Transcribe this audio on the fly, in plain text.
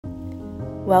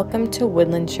Welcome to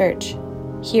Woodland Church.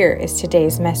 Here is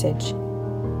today's message.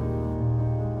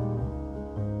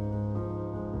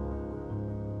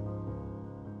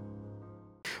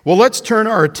 Well, let's turn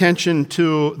our attention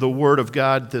to the Word of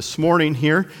God this morning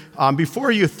here. Before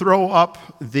you throw up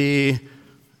the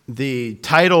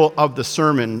title of the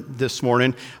sermon this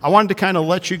morning, I wanted to kind of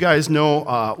let you guys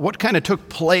know what kind of took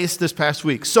place this past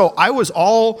week. So I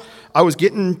was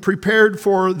getting prepared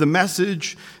for the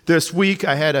message this week.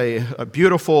 I had a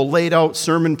beautiful laid out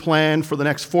sermon plan for the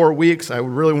next 4 weeks. I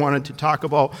really wanted to talk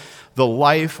about the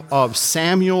life of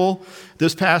Samuel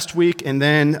this past week, and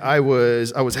then I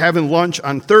was having lunch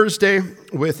on Thursday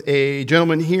with a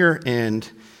gentleman here, and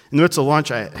in the midst of lunch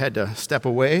I had to step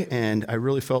away, and I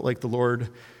really felt like the Lord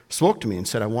spoke to me and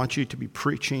said, I want you to be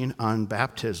preaching on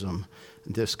baptism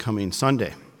this coming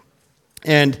Sunday.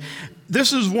 And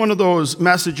this is one of those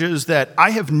messages that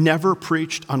I have never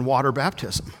preached on water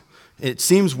baptism. It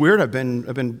seems weird. I've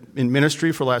been in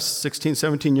ministry for the last 16,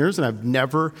 17 years, and I've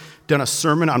never done a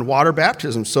sermon on water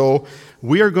baptism. So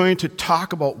we are going to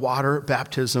talk about water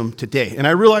baptism today. And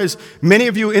I realize many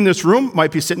of you in this room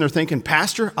might be sitting there thinking,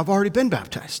 Pastor, I've already been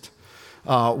baptized.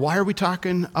 Why are we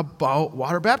talking about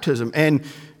water baptism? And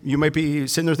you might be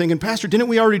sitting there thinking, Pastor, didn't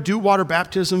we already do water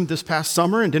baptism this past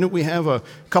summer? And didn't we have a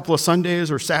couple of Sundays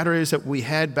or Saturdays that we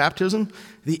had baptism?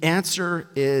 The answer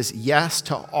is yes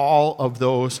to all of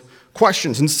those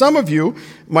questions. And some of you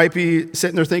might be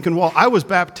sitting there thinking, well, I was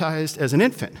baptized as an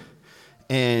infant,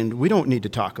 and we don't need to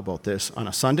talk about this on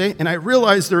a Sunday. And I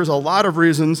realize there's a lot of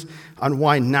reasons on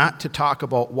why not to talk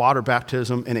about water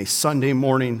baptism in a Sunday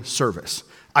morning service.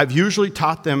 I've usually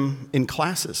taught them in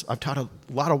classes. I've taught a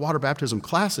lot of water baptism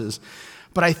classes,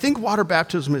 but I think water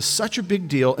baptism is such a big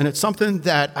deal, and it's something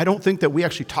that I don't think that we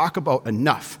actually talk about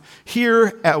enough.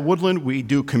 Here at Woodland, we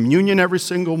do communion every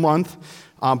single month,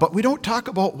 but we don't talk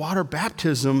about water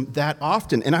baptism that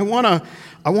often. And I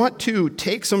want to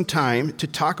take some time to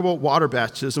talk about water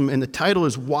baptism, and the title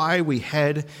is Why We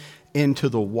Head into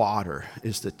the Water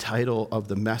is the title of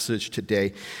the message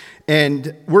today.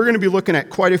 And we're going to be looking at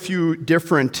quite a few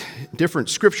different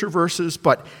scripture verses,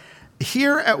 but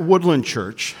here at Woodland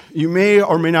Church, you may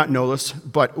or may not know this,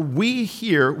 but we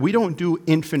don't do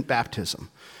infant baptism.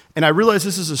 And I realize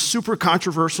this is a super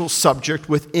controversial subject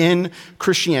within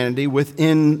Christianity,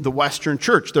 within the Western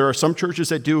church. There are some churches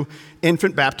that do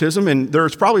infant baptism, and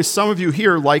there's probably some of you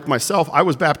here, like myself. I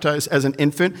was baptized as an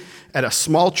infant at a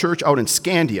small church out in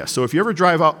Scandia. So if you ever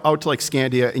drive out to like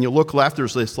Scandia and you look left,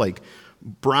 there's this like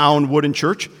brown wooden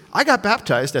church. I got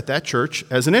baptized at that church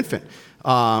as an infant.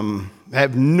 I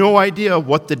have no idea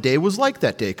what the day was like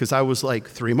that day because I was like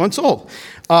 3 months old.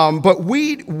 But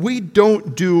we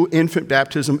don't do infant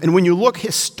baptism. And when you look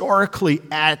historically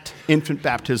at infant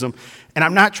baptism, and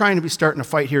I'm not trying to be starting a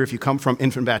fight here if you come from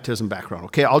infant baptism background,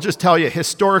 okay? I'll just tell you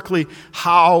historically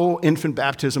how infant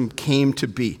baptism came to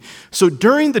be. So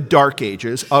during the dark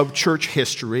ages of church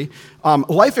history,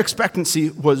 life expectancy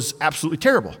was absolutely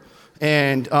terrible.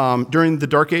 And during the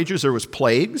Dark Ages, there was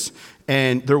plagues,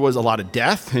 and there was a lot of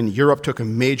death, and Europe took a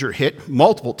major hit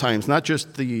multiple times, not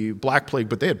just the Black Plague,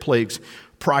 but they had plagues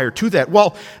prior to that.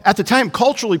 Well, at the time,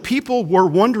 culturally, people were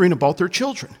wondering about their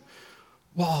children.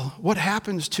 Well, what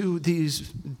happens to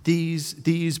these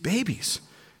babies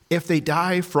if they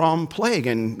die from plague?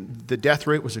 And the death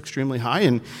rate was extremely high,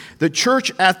 and the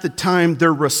church at the time,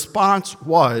 their response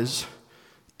was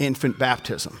infant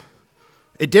baptism.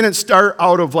 It didn't start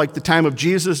out of like the time of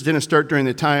Jesus, didn't start during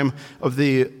the time of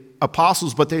the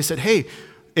apostles, but they said, hey,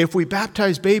 if we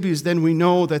baptize babies, then we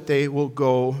know that they will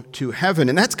go to heaven.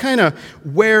 And that's kind of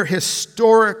where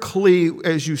historically,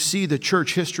 as you see the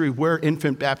church history, where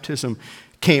infant baptism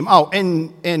came out.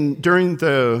 And during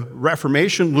the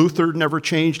Reformation, Luther never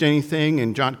changed anything,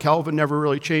 and John Calvin never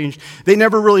really changed. They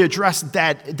never really addressed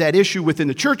that issue within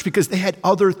the church because they had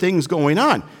other things going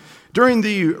on. During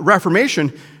the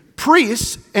Reformation,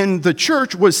 priests and the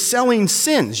church was selling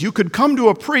sins. You could come to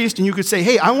a priest and you could say,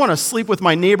 hey, I want to sleep with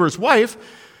my neighbor's wife,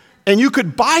 and you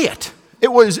could buy it.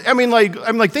 It was,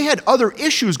 they had other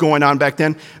issues going on back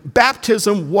then.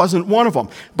 Baptism wasn't one of them.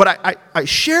 But I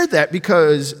shared that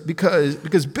because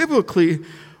biblically,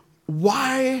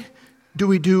 why do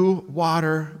we do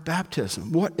water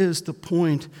baptism? What is the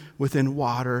point within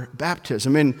water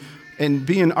baptism? And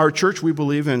being our church, we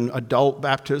believe in adult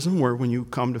baptism, where when you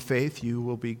come to faith, you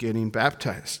will be getting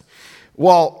baptized.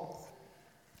 Well,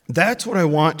 that's what I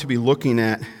want to be looking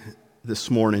at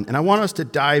this morning. And I want us to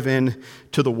dive in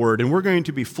to the Word. And we're going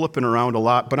to be flipping around a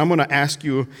lot, but I'm going to ask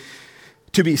you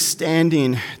to be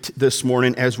standing this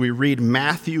morning as we read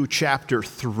Matthew chapter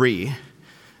 3.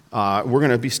 We're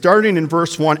going to be starting in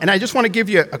verse 1. And I just want to give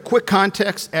you a quick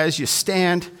context as you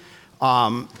stand.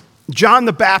 John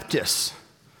the Baptist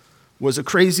was a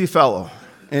crazy fellow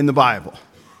in the Bible.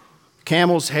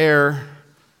 Camel's hair,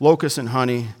 locusts and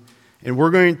honey. And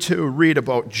we're going to read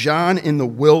about John in the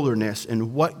wilderness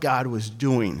and what God was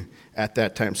doing at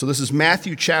that time. So this is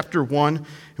Matthew chapter 1,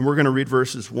 and we're going to read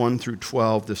verses 1 through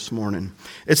 12 this morning.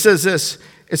 It says this,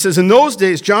 it says, "In those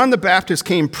days, John the Baptist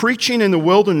came preaching in the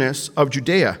wilderness of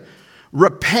Judea.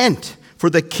 Repent, for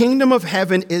the kingdom of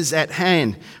heaven is at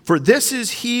hand. For this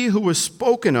is he who was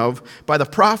spoken of by the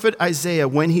prophet Isaiah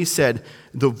when he said,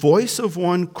 the voice of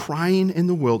one crying in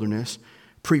the wilderness,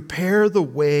 prepare the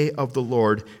way of the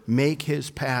Lord, make his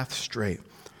path straight."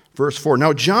 Verse 4,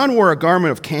 "Now John wore a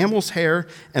garment of camel's hair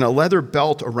and a leather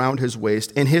belt around his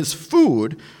waist, and his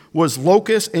food was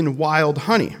locusts and wild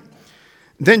honey.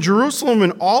 Then Jerusalem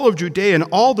and all of Judea and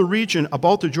all the region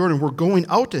about the Jordan were going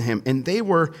out to him, and they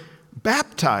were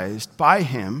baptized by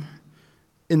him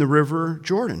in the river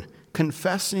Jordan,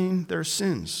 confessing their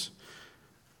sins.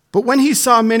 But when he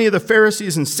saw many of the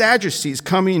Pharisees and Sadducees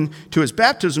coming to his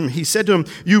baptism, he said to them,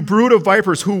 you brood of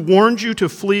vipers, who warned you to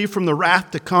flee from the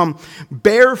wrath to come?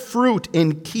 Bear fruit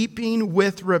in keeping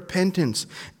with repentance,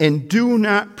 and do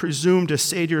not presume to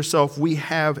say to yourself, we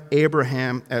have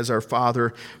Abraham as our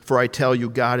father, for I tell you,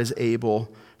 God is able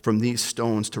from these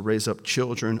stones to raise up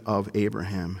children of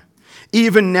Abraham.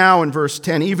 Even now," in verse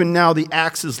 10, "even now the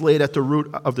axe is laid at the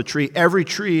root of the tree. Every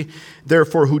tree,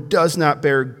 therefore, who does not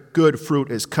bear good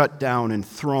fruit is cut down and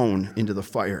thrown into the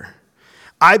fire.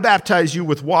 I baptize you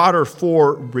with water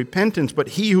for repentance, but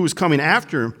he who is coming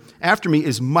after me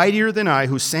is mightier than I,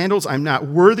 whose sandals I'm not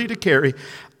worthy to carry.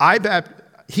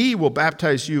 He will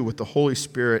baptize you with the Holy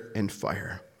Spirit and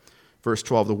fire." Verse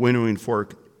 12, "The winnowing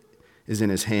fork is in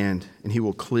his hand, and he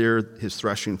will clear his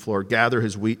threshing floor, gather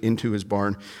his wheat into his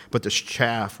barn, but the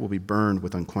chaff will be burned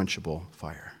with unquenchable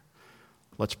fire."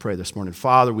 Let's pray this morning.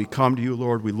 Father, we come to you,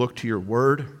 Lord. We look to your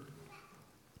word.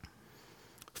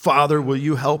 Father, will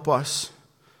you help us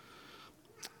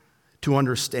to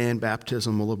understand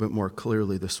baptism a little bit more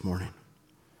clearly this morning?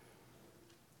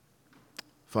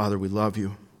 Father, we love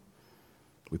you.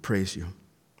 We praise you.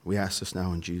 We ask this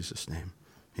now in Jesus' name.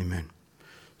 Amen.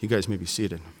 You guys may be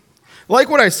seated. Like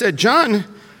what I said, John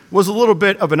was a little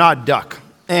bit of an odd duck.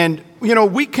 And,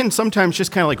 we can sometimes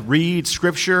just kind of like read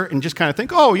scripture and just kind of think,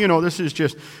 this is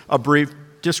just a brief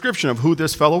description of who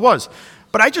this fellow was.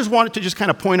 But I just wanted to just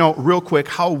kind of point out real quick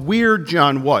how weird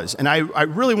John was. And I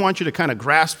really want you to kind of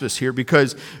grasp this here,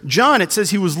 because John, it says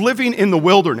he was living in the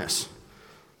wilderness.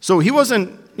 So he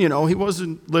wasn't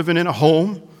living in a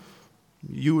home.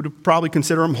 You would probably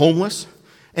consider him homeless.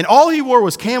 And all he wore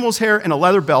was camel's hair and a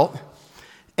leather belt.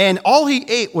 And all he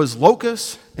ate was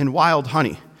locusts and wild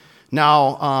honey.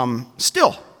 Now,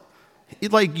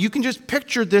 you can just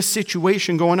picture this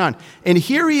situation going on. And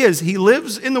here he is. He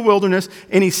lives in the wilderness,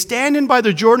 and he's standing by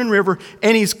the Jordan River,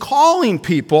 and he's calling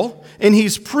people, and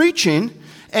he's preaching,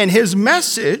 and his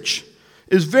message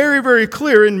is very, very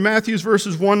clear in Matthew's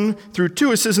verses 1 through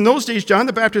 2. It says, "In those days, John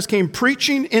the Baptist came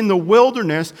preaching in the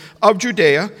wilderness of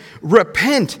Judea,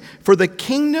 repent, for the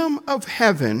kingdom of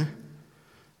heaven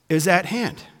is at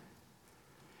hand."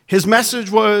 His message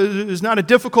was not a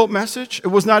difficult message. It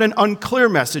was not an unclear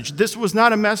message. This was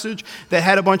not a message that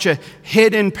had a bunch of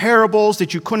hidden parables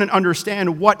that you couldn't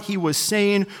understand what he was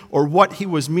saying or what he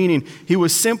was meaning. He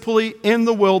was simply in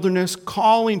the wilderness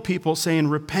calling people, saying,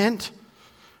 repent,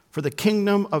 for the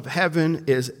kingdom of heaven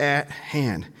is at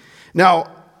hand. Now,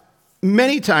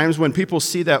 many times when people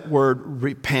see that word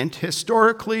repent,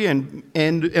 historically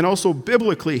and also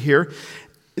biblically here,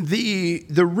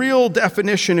 the real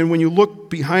definition, and when you look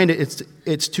behind it,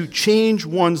 it's to change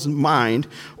one's mind,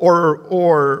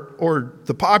 or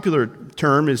the popular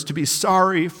term is to be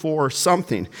sorry for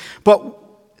something. But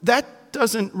that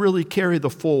doesn't really carry the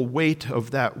full weight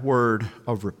of that word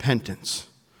of repentance,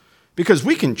 because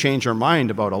we can change our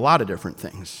mind about a lot of different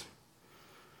things.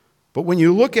 But when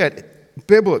you look at it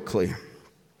biblically,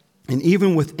 and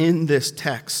even within this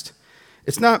text,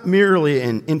 it's not merely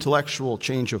an intellectual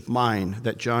change of mind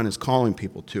that John is calling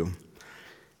people to.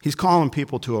 He's calling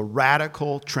people to a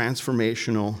radical,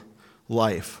 transformational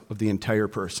life of the entire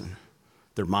person.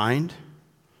 Their mind,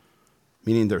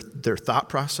 meaning their thought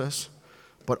process,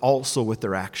 but also with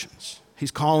their actions.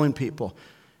 He's calling people,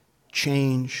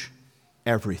 change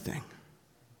everything.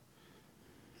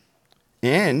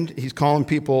 And he's calling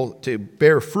people to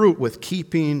bear fruit with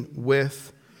keeping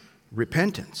with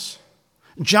repentance.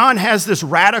 John has this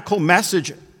radical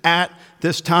message at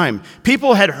this time.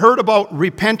 People had heard about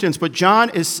repentance, but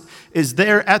John is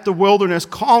there at the wilderness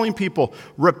calling people,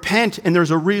 repent, and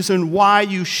there's a reason why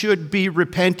you should be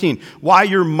repenting, why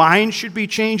your mind should be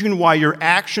changing, why your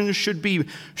actions should be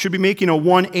making a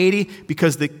 180,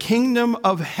 because the kingdom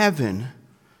of heaven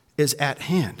is at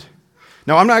hand.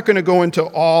 Now, I'm not going to go into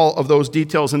all of those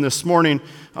details, and this morning,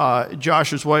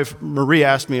 Josh's wife, Marie,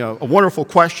 asked me a wonderful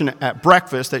question at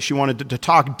breakfast that she wanted to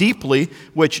talk deeply,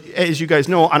 which, as you guys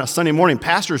know, on a Sunday morning,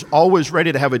 pastor's always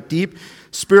ready to have a deep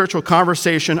spiritual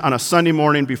conversation on a Sunday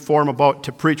morning before I'm about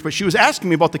to preach. But she was asking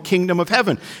me about the kingdom of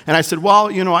heaven, and I said,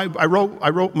 well, I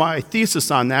wrote my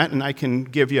thesis on that, and I can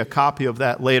give you a copy of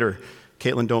that later.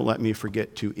 Caitlin, don't let me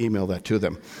forget to email that to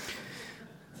them.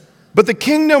 But the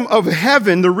kingdom of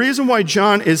heaven, the reason why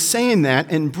John is saying that,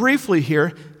 and briefly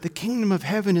here, the kingdom of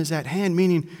heaven is at hand,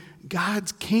 meaning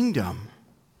God's kingdom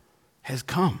has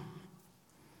come.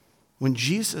 When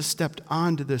Jesus stepped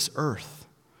onto this earth,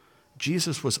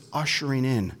 Jesus was ushering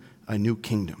in a new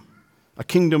kingdom, a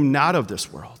kingdom not of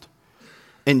this world.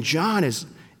 And John is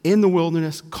in the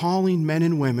wilderness calling men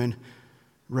and women,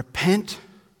 repent,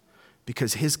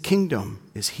 because his kingdom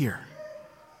is here.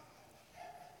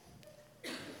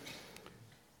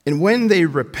 And when they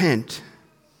repent,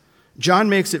 John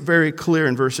makes it very clear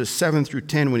in verses 7 through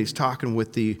 10 when he's talking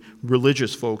with the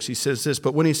religious folks. He says this,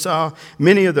 but when he saw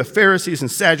many of the Pharisees and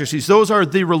Sadducees, those are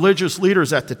the religious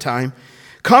leaders at the time,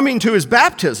 coming to his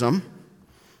baptism,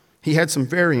 he had some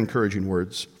very encouraging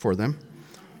words for them.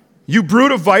 You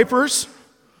brood of vipers,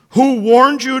 who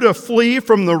warned you to flee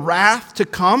from the wrath to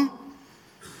come?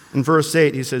 In verse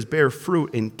 8, he says, bear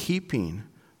fruit in keeping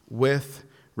with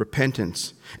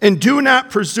repentance. And do not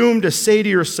presume to say to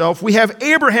yourself, we have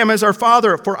Abraham as our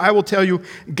father, for I will tell you,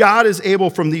 God is able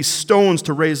from these stones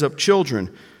to raise up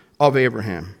children of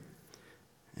Abraham.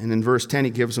 And in verse 10,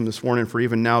 he gives them this warning, for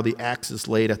even now the axe is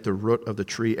laid at the root of the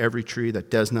tree. Every tree that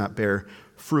does not bear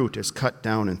fruit is cut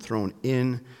down and thrown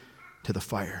into the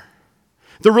fire.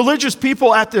 The religious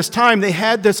people at this time, they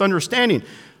had this understanding.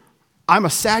 I'm a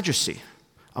Sadducee.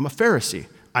 I'm a Pharisee.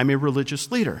 I'm a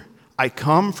religious leader. I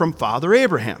come from Father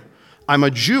Abraham. I'm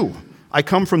a Jew. I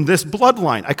come from this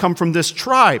bloodline. I come from this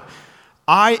tribe.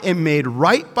 I am made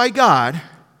right by God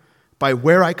by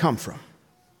where I come from.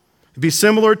 It'd be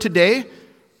similar today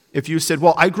if you said,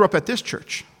 well, I grew up at this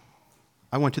church.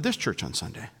 I went to this church on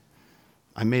Sunday.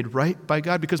 I'm made right by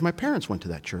God because my parents went to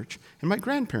that church, and my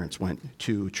grandparents went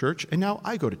to church, and now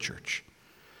I go to church.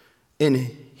 And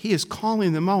he is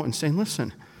calling them out and saying,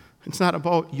 listen, it's not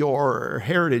about your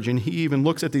heritage. And he even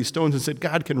looks at these stones and said,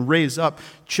 God can raise up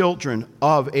children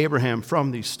of Abraham from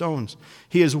these stones.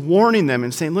 He is warning them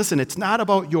and saying, listen, it's not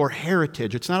about your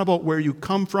heritage. It's not about where you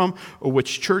come from or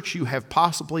which church you have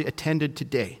possibly attended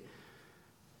today.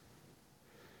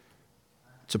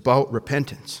 It's about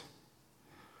repentance.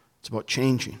 It's about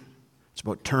changing. It's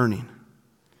about turning.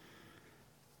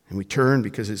 And we turn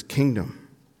because his kingdom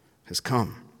has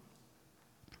come.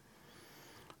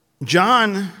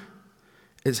 John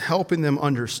is helping them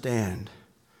understand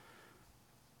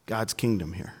God's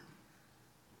kingdom here.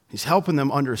 He's helping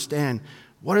them understand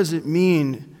what does it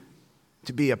mean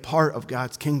to be a part of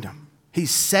God's kingdom. He's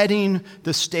setting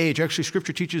the stage. Actually,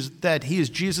 Scripture teaches that he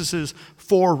is Jesus'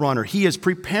 forerunner. He is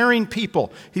preparing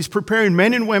people. He's preparing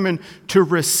men and women to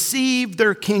receive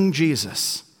their King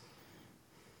Jesus.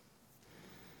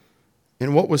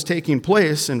 And what was taking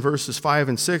place in verses 5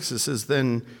 and 6, it says,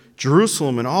 then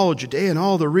Jerusalem and all of Judea and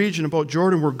all the region about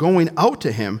Jordan were going out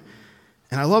to him.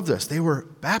 And I love this. They were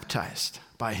baptized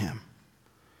by him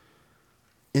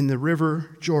in the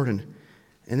river Jordan.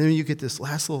 And then you get this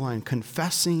last little line,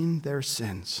 confessing their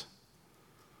sins.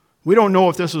 We don't know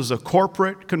if this was a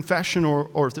corporate confession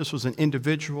or if this was an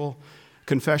individual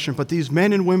confession, but these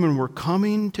men and women were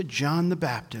coming to John the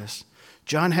Baptist.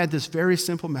 John had this very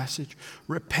simple message,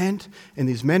 repent, and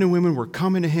these men and women were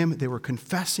coming to him. They were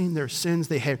confessing their sins.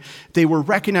 They were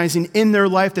recognizing in their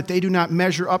life that they do not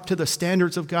measure up to the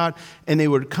standards of God, and they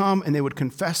would come and they would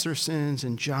confess their sins,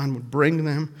 and John would bring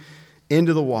them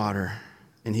into the water,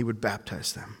 and he would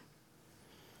baptize them.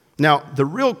 Now, the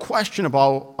real question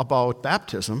about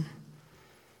baptism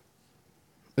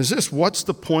is this: what's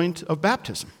the point of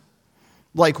baptism?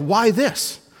 Like, why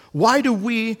this? Why do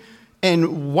we...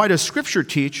 And why does Scripture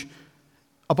teach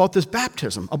about this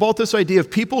baptism, about this idea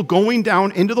of people going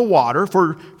down into the water?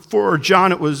 For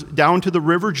John, it was down to the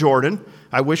River Jordan.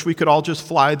 I wish we could all just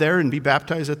fly there and be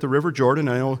baptized at the River Jordan.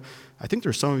 I think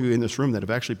there's some of you in this room that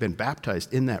have actually been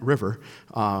baptized in that river.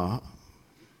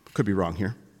 Could be wrong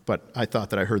here. but I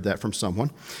thought that I heard that from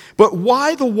someone. But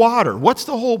why the water? What's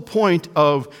the whole point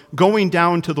of going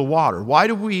down to the water?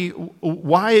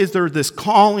 Why is there this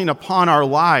calling upon our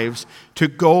lives to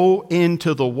go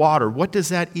into the water? What does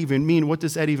that even mean? What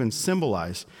does that even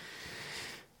symbolize?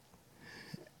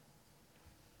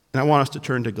 And I want us to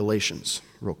turn to Galatians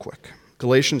real quick.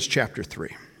 Galatians chapter 3.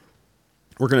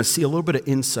 We're going to see a little bit of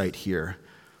insight here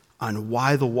on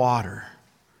why the water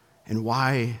and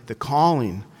why the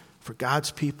calling for God's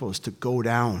people is to go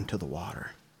down to the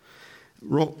water.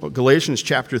 Galatians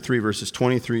chapter 3, verses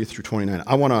 23 through 29.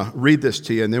 I want to read this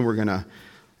to you, and then we're going to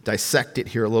dissect it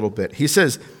here a little bit. He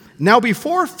says, "Now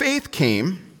before faith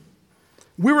came,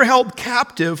 we were held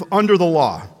captive under the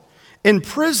law,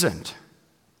 imprisoned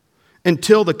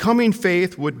until the coming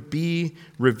faith would be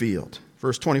revealed."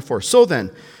 Verse 24, "So then,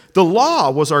 the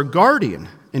law was our guardian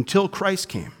until Christ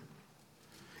came,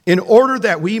 in order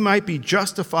that we might be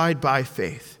justified by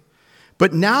faith.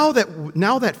 But now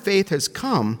that faith has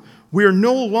come, we are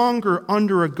no longer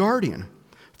under a guardian.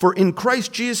 For in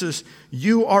Christ Jesus,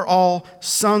 you are all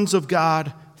sons of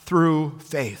God through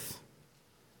faith.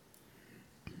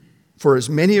 For as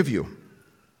many of you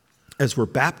as were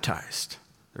baptized,"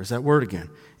 there's that word again,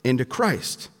 "into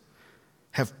Christ,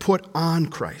 have put on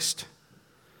Christ."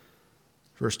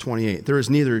 Verse 28, "There is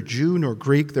neither Jew nor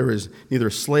Greek, there is neither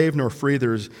slave nor free,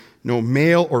 there is no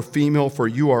male or female, for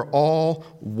you are all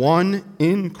one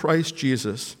in Christ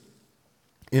Jesus.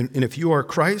 And if you are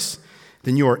Christ,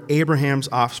 then you are Abraham's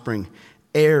offspring,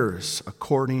 heirs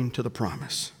according to the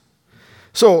promise."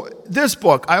 So this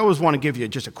book, I always want to give you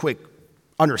just a quick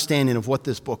understanding of what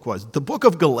this book was. The book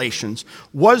of Galatians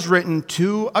was written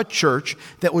to a church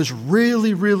that was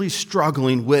really, really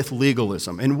struggling with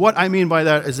legalism. And what I mean by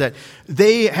that is that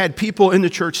they had people in the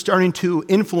church starting to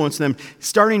influence them,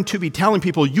 starting to be telling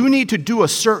people, you need to do a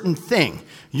certain thing.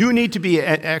 You need to be,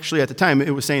 actually at the time,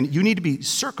 it was saying, you need to be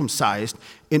circumcised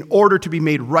in order to be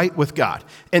made right with God.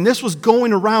 And this was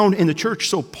going around in the church.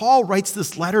 So Paul writes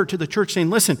this letter to the church saying,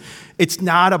 listen, it's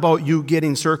not about you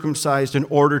getting circumcised in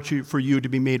order for you to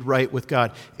be made right with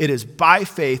God. It is by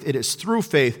faith. It is through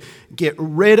faith. Get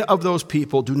rid of those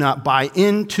people. Do not buy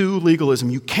into legalism.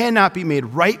 You cannot be made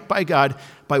right by God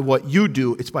by what you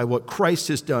do. It's by what Christ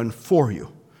has done for you.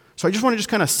 So I just want to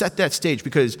kind of set that stage,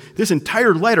 because this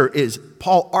entire letter is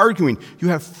Paul arguing you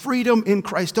have freedom in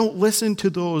Christ. Don't listen to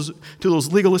those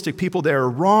legalistic people. They are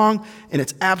wrong, and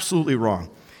it's absolutely wrong.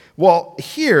 Well,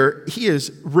 here he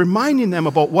is reminding them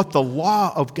about what the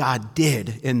law of God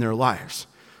did in their lives.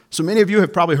 So many of you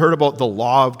have probably heard about the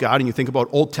law of God, and you think about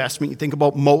Old Testament, you think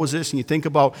about Moses, and you think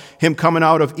about him coming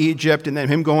out of Egypt, and then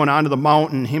him going onto the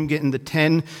mountain, him getting the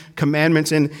 10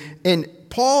 commandments. And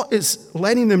Paul is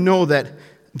letting them know that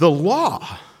the law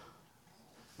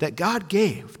that God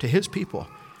gave to his people,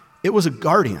 it was a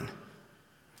guardian.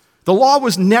 The law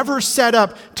was never set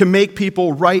up to make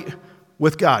people right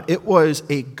with God. It was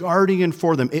a guardian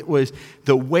for them. It was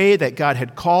the way that God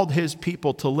had called his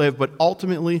people to live. But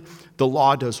ultimately, the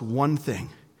law does one thing.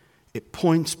 It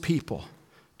points people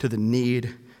to the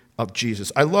need of Jesus.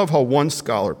 I love how one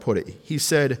scholar put it.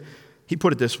 He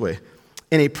put it this way: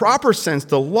 in a proper sense,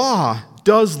 the law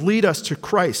does lead us to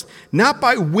Christ, not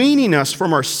by weaning us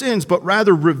from our sins, but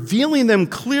rather revealing them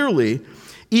clearly,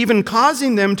 even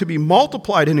causing them to be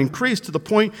multiplied and increased to the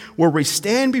point where we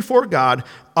stand before God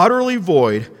utterly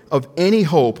void of any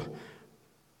hope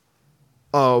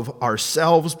of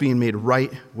ourselves being made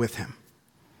right with him.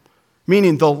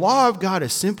 Meaning the law of God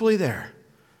is simply there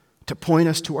to point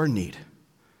us to our need.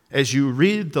 As you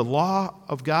read the law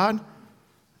of God,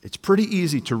 it's pretty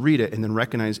easy to read it and then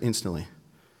recognize instantly,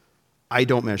 I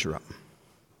don't measure up.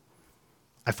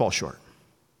 I fall short.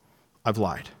 I've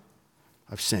lied.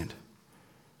 I've sinned.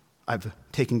 I've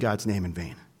taken God's name in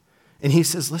vain. And he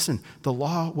says, listen, the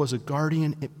law was a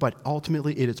guardian, but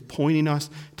ultimately it is pointing us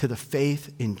to the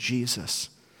faith in Jesus.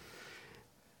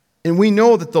 And we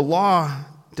know that the law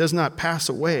does not pass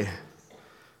away.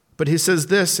 But he says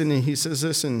this, and he says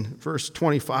this in verse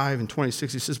 25 and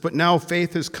 26. He says, but now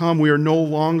faith has come. We are no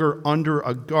longer under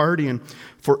a guardian.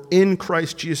 For in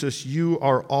Christ Jesus, you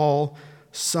are all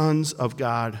sons of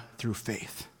God through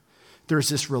faith. There's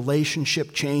this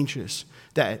relationship changes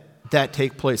that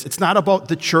take place. It's not about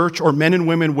the church or men and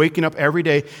women waking up every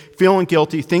day feeling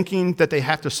guilty, thinking that they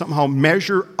have to somehow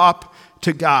measure up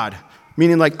to God.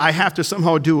 Meaning like, I have to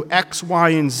somehow do X, Y,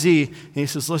 and Z. And he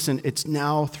says, listen, it's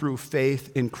now through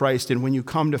faith in Christ. And when you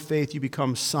come to faith, you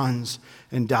become sons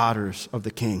and daughters of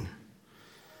the King.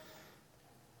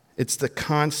 It's the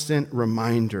constant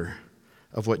reminder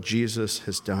of what Jesus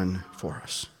has done for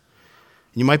us.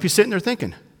 And you might be sitting there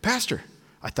thinking, Pastor,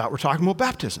 I thought we're talking about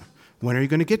baptism. When are you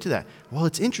going to get to that? Well,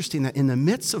 it's interesting that in the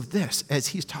midst of this, as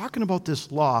he's talking about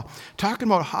this law, talking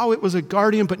about how it was a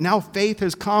guardian, but now faith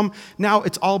has come. Now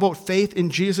it's all about faith in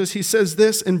Jesus. He says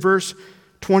this in verse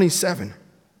 27.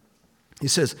 He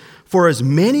says, "For as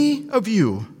many of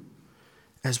you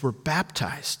as were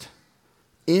baptized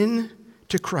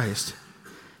into Christ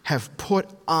have put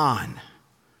on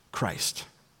Christ."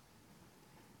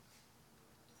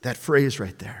 That phrase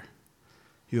right there.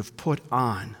 You have put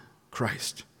on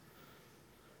Christ.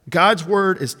 God's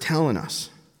word is telling us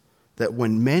that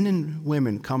when men and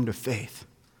women come to faith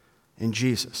in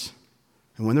Jesus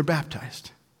and when they're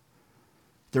baptized,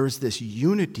 there is this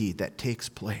unity that takes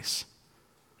place.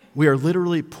 We are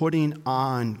literally putting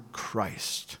on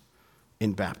Christ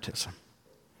in baptism.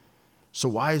 So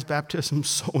why is baptism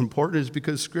so important? Is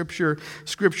because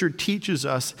Scripture teaches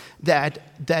us that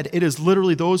it is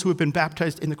literally those who have been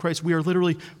baptized in the Christ. We are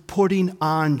literally putting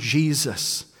on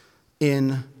Jesus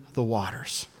in the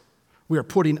waters. We are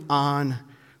putting on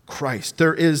Christ.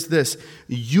 There is this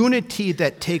unity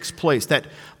that takes place that,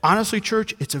 honestly,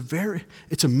 church, it's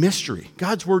a mystery.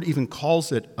 God's word even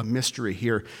calls it a mystery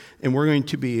here, and we're going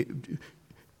to be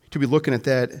looking at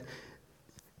that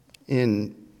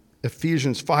in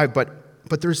Ephesians 5,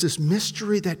 but there's this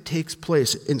mystery that takes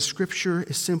place, and Scripture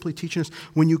is simply teaching us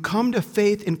when you come to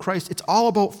faith in Christ, it's all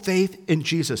about faith in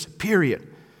Jesus, period.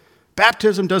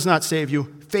 Baptism does not save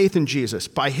you. Faith in Jesus.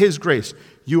 By His grace,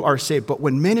 you are saved. But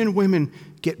when men and women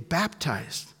get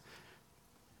baptized,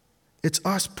 it's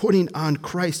us putting on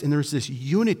Christ, and there's this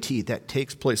unity that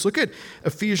takes place. Look at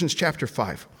Ephesians chapter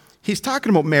 5. He's talking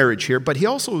about marriage here, but he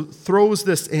also throws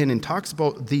this in and talks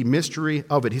about the mystery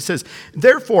of it. He says,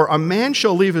 "Therefore, a man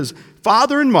shall leave his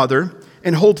father and mother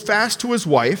and hold fast to his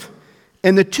wife,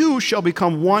 and the two shall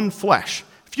become one flesh."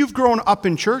 If you've grown up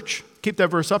in church, keep that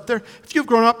verse up there. If you've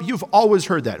grown up, you've always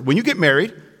heard that. When you get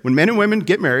married, when men and women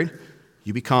get married,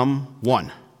 you become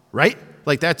one, right?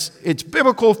 Like it's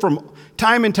biblical from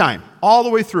time and time, all the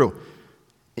way through.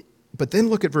 But then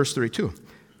look at verse 32.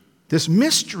 This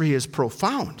mystery is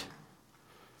profound.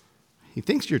 He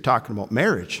thinks you're talking about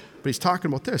marriage, but he's talking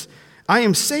about this. I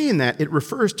am saying that it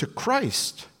refers to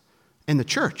Christ and the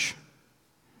church.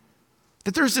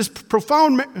 That there's this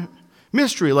profound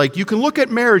mystery. Like you can look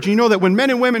at marriage and you know that when men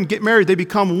and women get married, they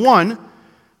become one.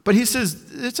 But he says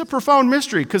it's a profound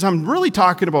mystery because I'm really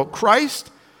talking about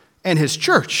Christ and His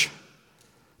church.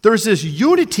 There's this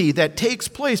unity that takes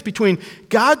place between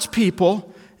God's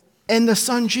people and the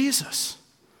Son Jesus.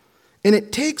 And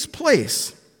it takes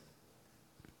place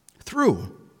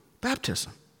through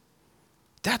baptism.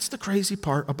 That's the crazy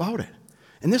part about it.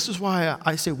 And this is why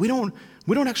I say we don't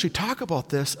actually talk about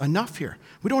this enough here.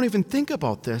 We don't even think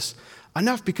about this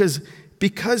enough because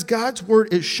God's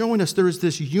word is showing us there is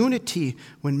this unity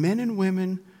when men and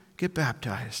women get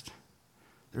baptized.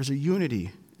 There's a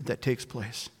unity that takes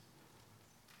place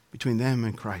between them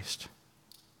and Christ.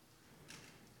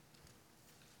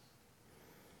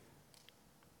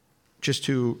 Just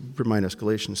to remind us,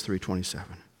 Galatians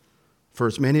 3:27. "For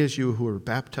as many as you who are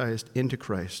baptized into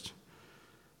Christ,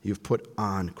 you've put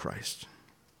on Christ."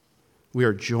 We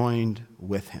are joined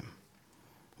with Him.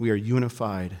 We are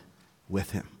unified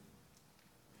with Him.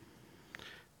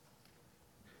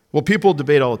 Well, people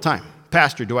debate all the time.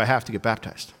 "Pastor, do I have to get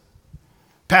baptized?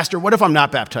 Pastor, what if I'm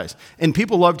not baptized?" And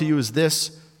people love to use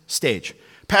this stage.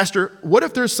 "Pastor, what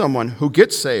if there's someone who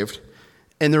gets saved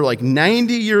and they're like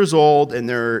 90 years old and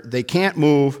they can't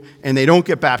move and they don't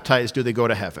get baptized? Do they go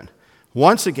to heaven?"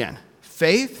 Once again,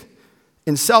 faith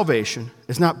in salvation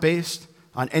is not based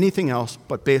on anything else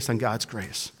but based on God's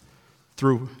grace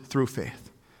through faith.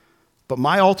 But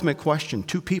my ultimate question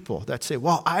to people that say,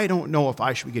 "Well, I don't know if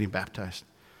I should be getting baptized,"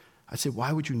 I say,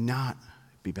 why would you not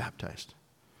be baptized?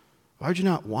 Why would you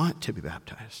not want to be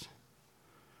baptized?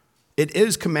 It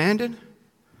is commanded.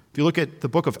 If you look at the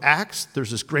book of Acts,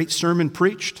 there's this great sermon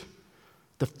preached.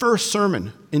 The first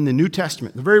sermon in the New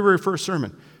Testament, the very, very first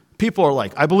sermon. People are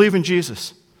like, "I believe in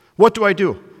Jesus. What do I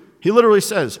do?" He literally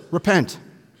says, "Repent."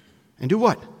 And do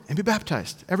what? And be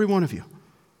baptized, every one of you.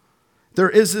 There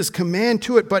is this command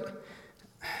to it, but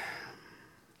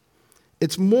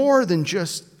it's more than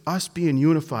just us being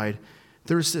unified.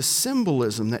 There's this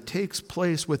symbolism that takes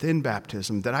place within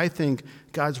baptism that I think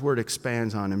God's word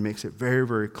expands on and makes it very,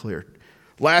 very clear.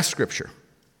 Last scripture,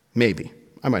 maybe.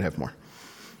 I might have more.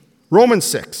 Romans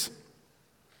 6.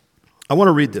 I want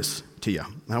to read this to you.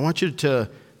 And I want you to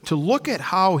look at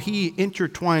how he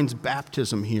intertwines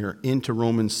baptism here into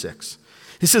Romans 6.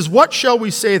 He says, "What shall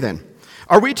we say then?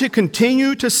 Are we to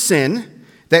continue to sin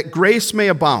that grace may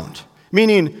abound?"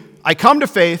 Meaning, I come to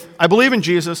faith, I believe in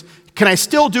Jesus, can I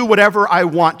still do whatever I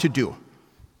want to do?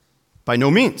 By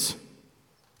no means.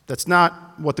 That's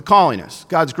not what the calling is.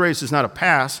 God's grace is not a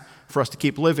pass for us to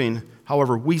keep living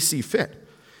however we see fit.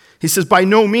 He says, by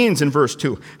no means in verse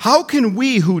 2. How can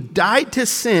we who died to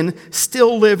sin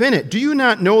still live in it? Do you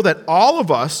not know that all of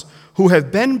us who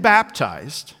have been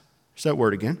baptized, there's that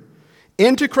word again,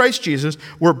 into Christ Jesus,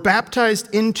 were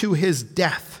baptized into his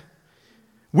death?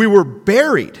 We were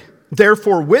buried,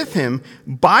 therefore, with him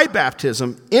by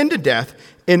baptism into death,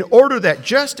 in order that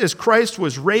just as Christ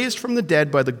was raised from the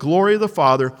dead by the glory of the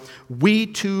Father, we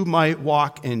too might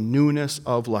walk in newness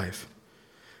of life.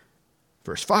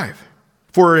 Verse 5.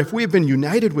 For if we have been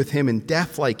united with him in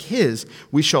death like his,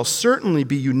 we shall certainly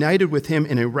be united with him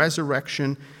in a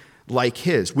resurrection like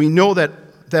his. We know that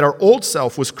our old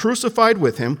self was crucified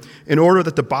with him in order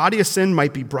that the body of sin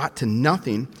might be brought to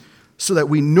nothing, so that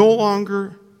we no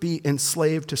longer be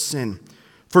enslaved to sin.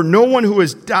 For no one who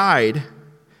has died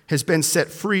has been set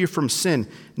free from sin.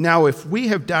 Now, if we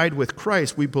have died with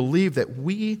Christ, we believe that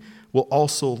we will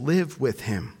also live with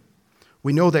him.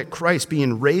 We know that Christ,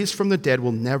 being raised from the dead,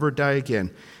 will never die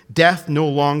again. Death no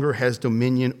longer has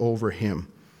dominion over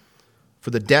him. For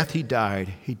the death he died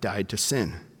to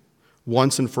sin,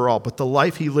 once and for all. But the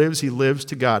life he lives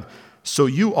to God. So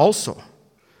you also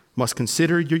must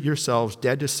consider yourselves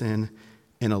dead to sin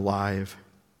and alive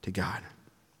to God.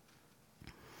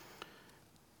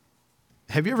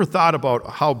 Have you ever thought about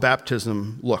how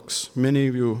baptism looks? Many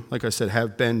of you, like I said,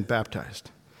 have been baptized.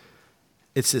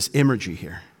 It's this imagery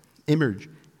here.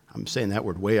 I'm saying that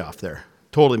word way off there.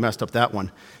 Totally messed up that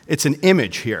one. It's an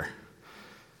image here.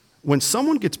 When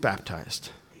someone gets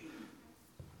baptized,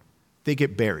 they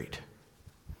get buried.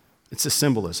 It's a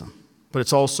symbolism, but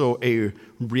it's also a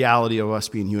reality of us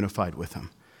being unified with him.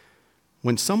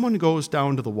 When someone goes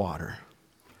down to the water,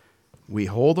 we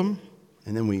hold them,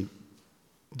 and then we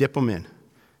dip them in.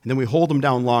 And then we hold them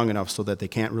down long enough so that they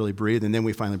can't really breathe, and then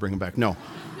we finally bring them back. No.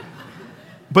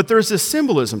 But there's this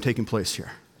symbolism taking place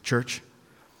here. Church,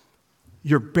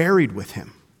 you're buried with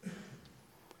him.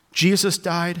 Jesus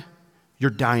died, you're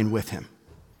dying with him.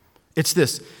 It's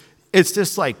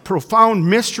this like profound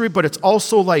mystery, but it's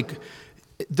also like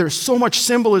there's so much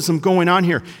symbolism going on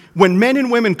here. When men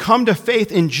and women come to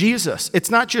faith in Jesus,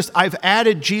 it's not just I've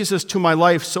added Jesus to my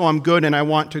life so I'm good and I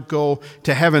want to go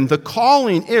to heaven. The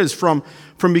calling is from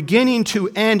beginning to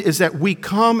end is that we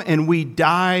come and we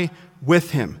die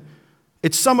with him.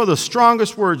 It's some of the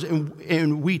strongest words,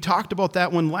 and we talked about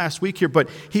that one last week here, but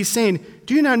he's saying,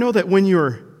 do you not know that when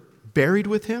you're buried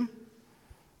with him,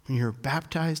 when you're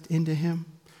baptized into him,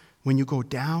 when you go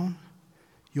down,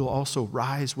 you'll also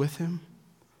rise with him?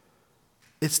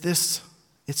 It's this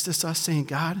us saying,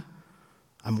 God,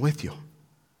 I'm with you.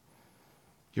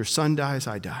 Your son dies,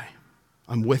 I die.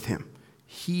 I'm with him.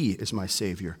 He is my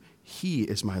Savior. He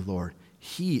is my Lord.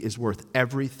 He is worth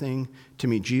everything to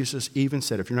me. Jesus even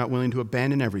said, if you're not willing to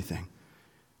abandon everything,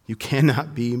 you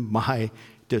cannot be my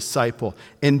disciple.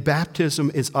 And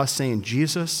baptism is us saying,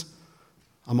 Jesus,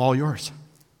 I'm all yours.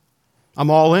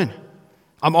 I'm all in.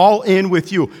 I'm all in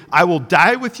with you. I will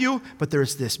die with you, but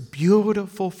there's this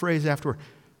beautiful phrase afterward.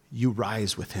 You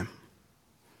rise with him.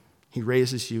 He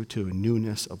raises you to a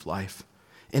newness of life.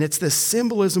 And it's this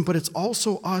symbolism, but it's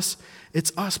also us.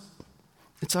 It's us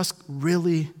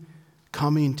really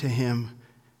coming to him,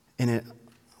 and it,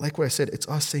 like what I said, it's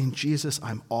us saying, Jesus,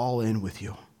 I'm all in with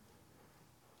you.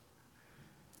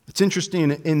 It's interesting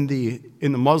in the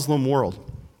Muslim world.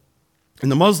 In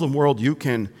the Muslim world, you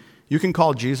can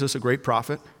call Jesus a great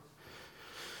prophet.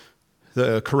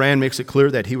 The Quran makes it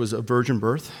clear that he was a virgin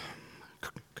birth.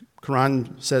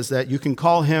 Quran says that you can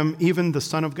call him even the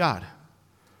Son of God.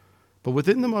 But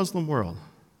within the Muslim world,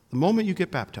 the moment you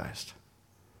get baptized,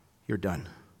 you're done.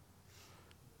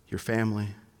 Your family,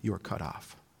 you are cut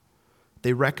off.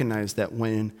 They recognize that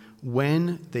when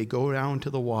they go down to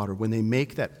the water, when they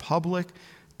make that public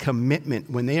commitment,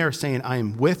 when they are saying, I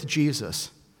am with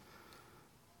Jesus,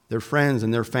 their friends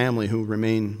and their family who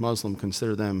remain Muslim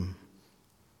consider them,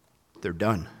 they're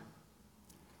done.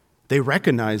 They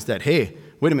recognize that, hey,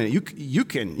 wait a minute, you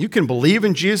can believe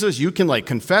in Jesus, you can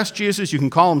confess Jesus, you can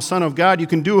call him Son of God, you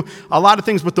can do a lot of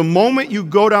things, but the moment you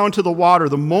go down to the water,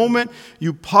 the moment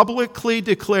you publicly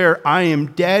declare, I am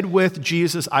dead with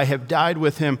Jesus, I have died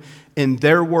with him, in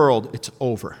their world, it's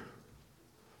over.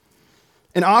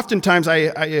 And oftentimes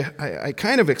I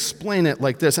kind of explain it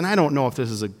like this, and I don't know if this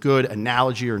is a good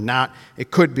analogy or not.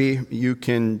 It could be. You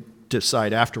can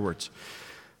decide afterwards.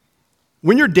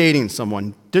 When you're dating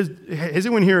someone, has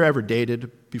anyone here ever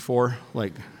dated before?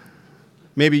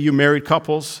 Maybe you married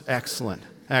couples? Excellent.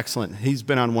 He's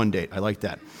been on one date. I like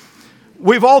that.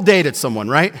 We've all dated someone,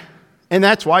 right? And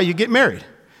that's why you get married.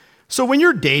 So when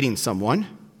you're dating someone,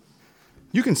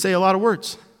 you can say a lot of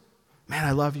words. Man,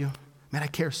 I love you. Man, I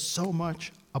care so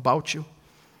much about you.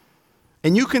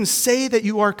 And you can say that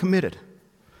you are committed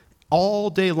all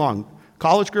day long.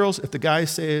 College girls, if the guy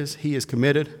says he is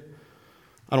committed,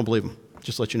 I don't believe him.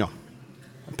 Just to let you know.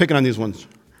 I'm picking on these ones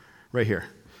right here.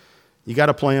 You got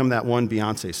to play him that one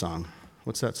Beyonce song.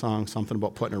 What's that song? Something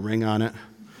about putting a ring on it.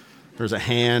 There's a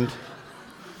hand.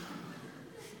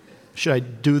 Should I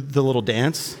do the little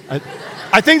dance?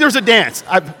 I think there's a dance.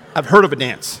 I've heard of a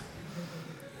dance.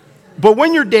 But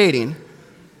when you're dating,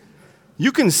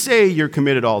 you can say you're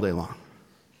committed all day long.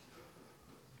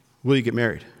 Will you get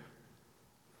married?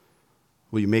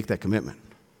 Will you make that commitment?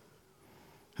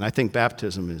 And I think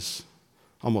baptism is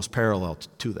almost parallel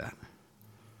to that.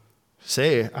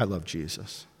 Say, I love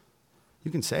Jesus. You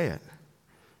can say it.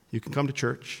 You can come to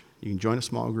church. You can join a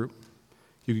small group.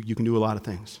 You can do a lot of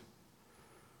things.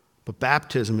 But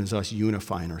baptism is us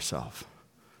unifying ourselves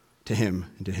to Him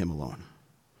and to Him alone.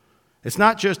 It's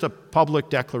not just a public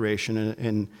declaration,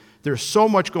 and there's so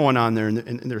much going on there,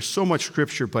 and there's so much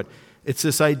scripture, but it's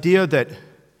this idea that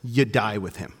you die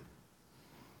with Him.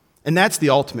 And that's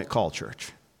the ultimate call,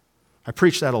 church. I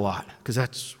preach that a lot, because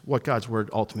that's what God's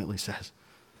Word ultimately says.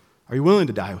 Are you willing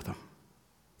to die with Him?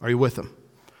 Are you with Him?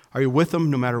 Are you with Him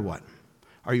no matter what?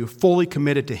 Are you fully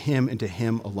committed to Him and to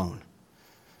Him alone?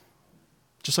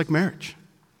 Just like marriage.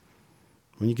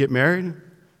 When you get married,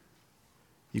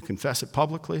 you confess it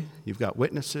publicly. You've got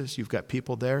witnesses. You've got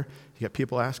people there. You've got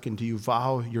people asking, do you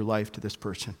vow your life to this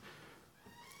person?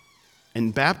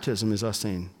 And baptism is us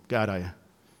saying, God,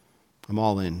 I'm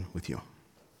all in with you.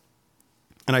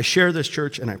 And I share this,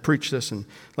 church, and I preach this. And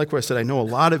like what I said, I know a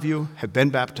lot of you have been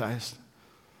baptized.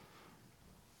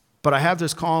 But I have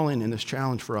this calling and this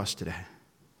challenge for us today.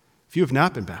 If you have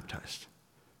not been baptized,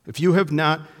 if you have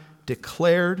not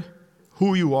declared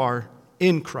who you are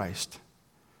in Christ,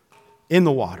 in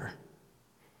the water,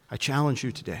 I challenge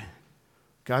you today.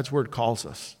 God's Word calls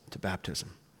us to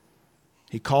baptism.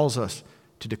 He calls us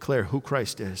to declare who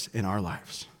Christ is in our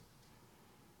lives.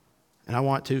 And I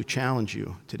want to challenge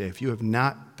you today, if you have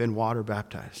not been water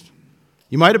baptized.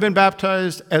 You might have been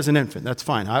baptized as an infant. That's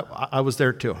fine. I was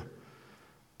there too.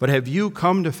 But have you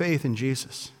come to faith in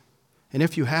Jesus? And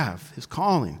if you have, His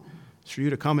calling is for you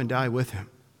to come and die with Him.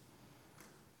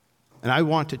 And I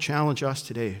want to challenge us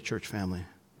today, church family.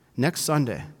 Next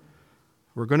Sunday,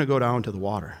 we're going to go down to the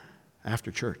water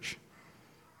after church.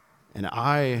 And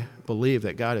I believe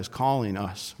that God is calling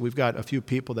us. We've got a few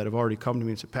people that have already come to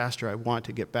me and said, Pastor, I want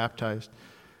to get baptized.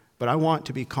 But I want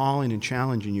to be calling and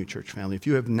challenging you, church family. If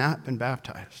you have not been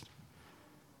baptized,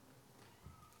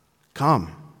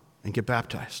 come and get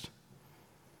baptized.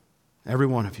 Every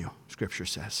one of you, Scripture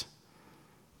says.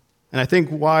 And I think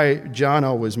why John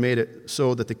always made it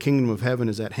so that the kingdom of heaven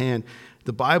is at hand,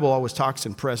 the Bible always talks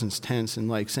in present tense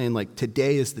and saying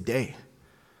today is the day.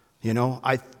 You know,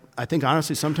 I think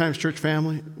honestly sometimes, church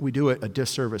family, we do it a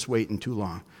disservice waiting too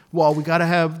long. Well, we got to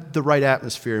have the right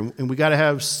atmosphere, and we got to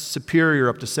have Superior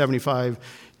up to 75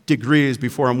 degrees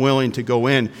before I'm willing to go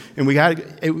in. And we got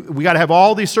to have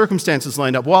all these circumstances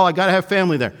lined up. Well, I got to have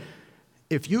family there.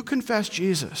 If you confess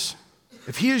Jesus,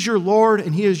 if He is your Lord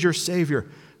and He is your Savior,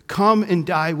 come and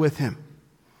die with Him.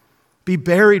 Be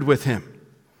buried with Him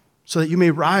so that you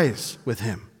may rise with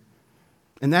Him.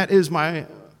 And that is my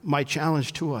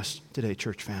challenge to us today,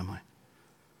 church family.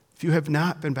 If you have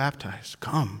not been baptized,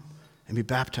 come and be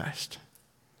baptized.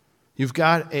 You've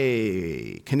got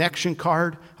a connection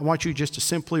card. I want you just to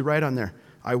simply write on there,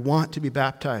 I want to be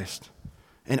baptized.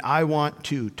 And I want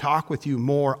to talk with you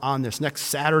more on this. Next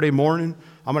Saturday morning,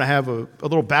 I'm going to have a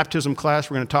little baptism class.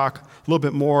 We're going to talk a little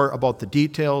bit more about the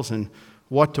details and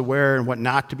what to wear and what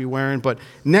not to be wearing. But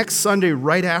next Sunday,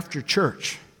 right after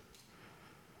church,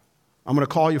 I'm going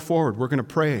to call you forward. We're going to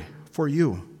pray for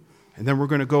you. And then we're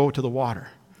going to go to the water.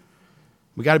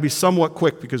 We got to be somewhat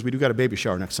quick because we do got a baby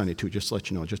shower next Sunday too, just to let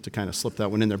you know, just to kind of slip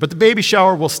that one in there. But the baby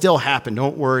shower will still happen.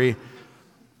 Don't worry.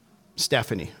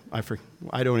 Stephanie,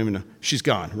 I don't even know. She's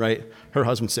gone, right? Her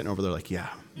husband's sitting over there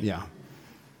yeah.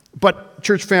 But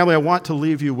church family, I want to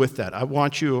leave you with that. I'm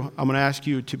going to ask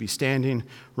you to be standing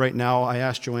right now. I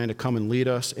asked Joanne to come and lead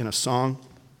us in a song.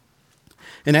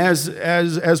 And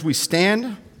as we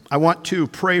stand, I want to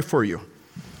pray for you.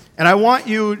 And I want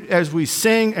you, as we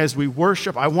sing, as we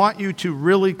worship, I want you to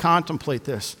really contemplate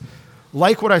this.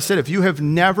 Like what I said, if you have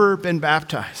never been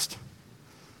baptized,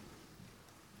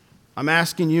 I'm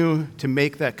asking you to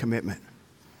make that commitment.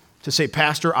 To say,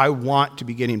 Pastor, I want to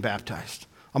be getting baptized.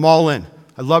 I'm all in.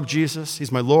 I love Jesus.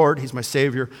 He's my Lord. He's my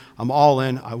Savior. I'm all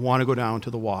in. I want to go down to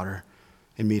the water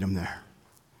and meet Him there.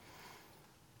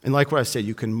 And like what I said,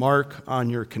 you can mark on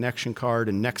your connection card,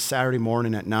 and next Saturday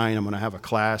morning at 9, I'm going to have a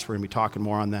class. We're going to be talking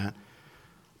more on that.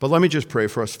 But let me just pray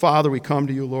for us. Father, we come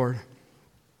to you, Lord.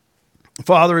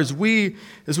 Father, as we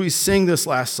sing this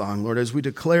last song, Lord, as we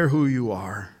declare who you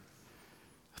are,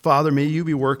 Father, may you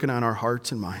be working on our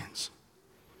hearts and minds.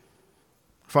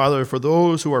 Father, for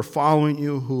those who are following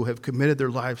you, who have committed their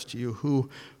lives to you,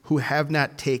 who have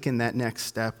not taken that next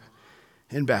step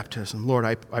in baptism, Lord,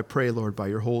 I pray, Lord, by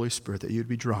your Holy Spirit that you'd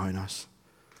be drawing us,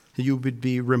 that you would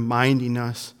be reminding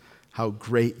us how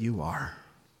great you are.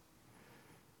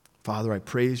 Father, I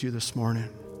praise you this morning.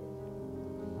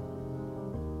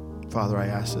 Father, I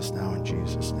ask this now in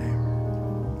Jesus' name.